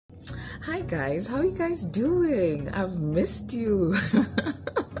Hi guys, how are you guys doing? I've missed you.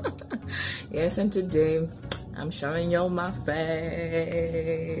 Yes, and today I'm showing y'all my face.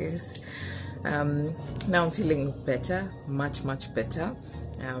 Now I'm feeling better, much better.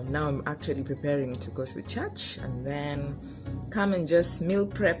 Now I'm actually preparing to go to church and then come and just meal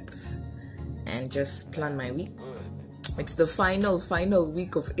prep and just plan my week. It's the final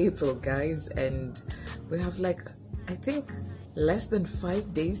week of April, guys, and we have I think less than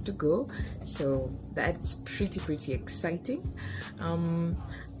 5 days to go, so that's pretty exciting. I'm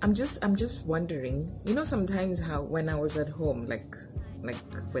just wondering, sometimes how when I was at home, like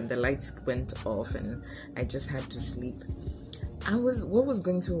when the lights went off and I just had to sleep, what was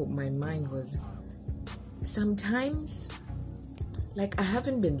going through my mind was sometimes I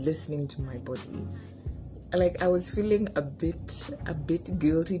haven't been listening to my body. I was feeling a bit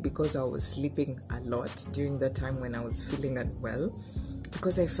guilty because I was sleeping a lot during that time when I was feeling unwell,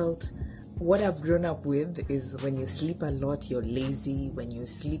 because I felt what I've grown up with is when you sleep a lot, you're lazy. When you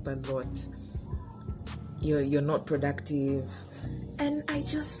sleep a lot, you're not productive. And I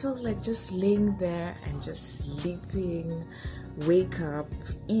just felt like just laying there and just sleeping, wake up,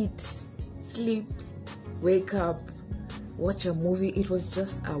 eat, sleep, wake up, watch a movie. It was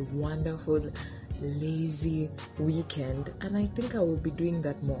just a wonderful lazy weekend, and I think I will be doing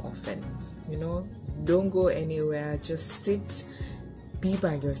that more often. Don't go anywhere, just sit, be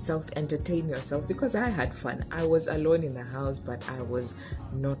by yourself, entertain yourself, because I had fun. I was alone in the house, but I was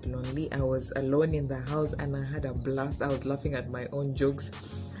not lonely. I was alone in the house and I had a blast. I was laughing at my own jokes.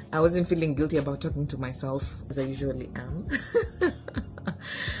 I wasn't feeling guilty about talking to myself as I usually am.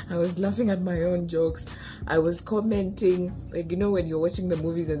 I was laughing at my own jokes. I was commenting, when you're watching the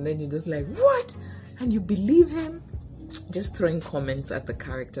movies and then you're just like, what? And you believe him? Just throwing comments at the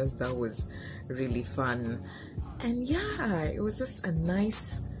characters. That was really fun. And yeah, it was just a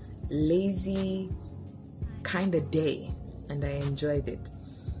nice, lazy kind of day, and I enjoyed it.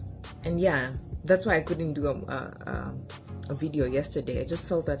 And yeah, that's why I couldn't do a video yesterday. I just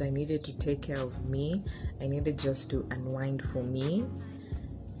felt that I needed to take care of me. I needed just to unwind for me.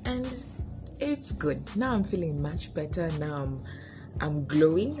 And it's good. Now I'm feeling much better. Now I'm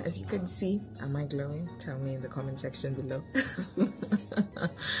glowing, as you can see. Am I glowing? Tell me in the comment section below.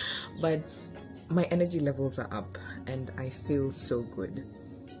 But my energy levels are up and I feel so good.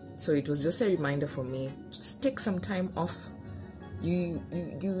 So it was just a reminder for me, just take some time off. You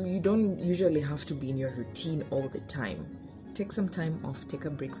don't usually have to be in your routine all the time. Take some time off, take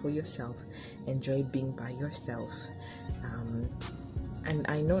a break for yourself, enjoy being by yourself. And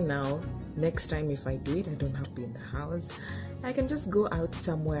I know now, next time if I do it, I don't have to be in the house. I can just go out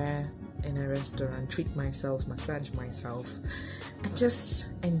somewhere in a restaurant, treat myself, massage myself, and just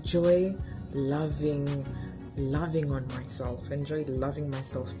enjoy loving on myself, enjoy loving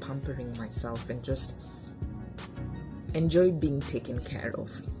myself, pampering myself, and just enjoy being taken care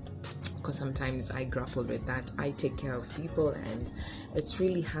of. Because sometimes I grapple with that. I take care of people and it's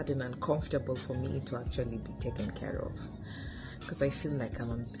really hard and uncomfortable for me to actually be taken care of, because I feel like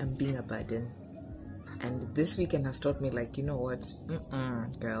I'm being a burden. And this weekend has taught me, you know what,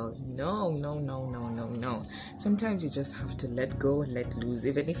 girl, no. Sometimes you just have to let go, let loose.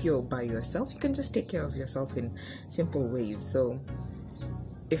 Even if you're by yourself, you can just take care of yourself in simple ways. So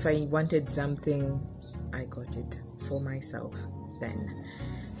if I wanted something, I got it for myself then.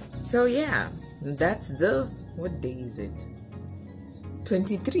 So yeah, that's what day is it?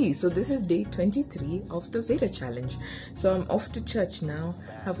 23. So this is day 23 of the Veda challenge. So I'm off to church now.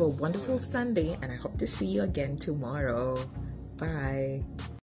 Have a wonderful Sunday and I hope to see you again tomorrow. Bye.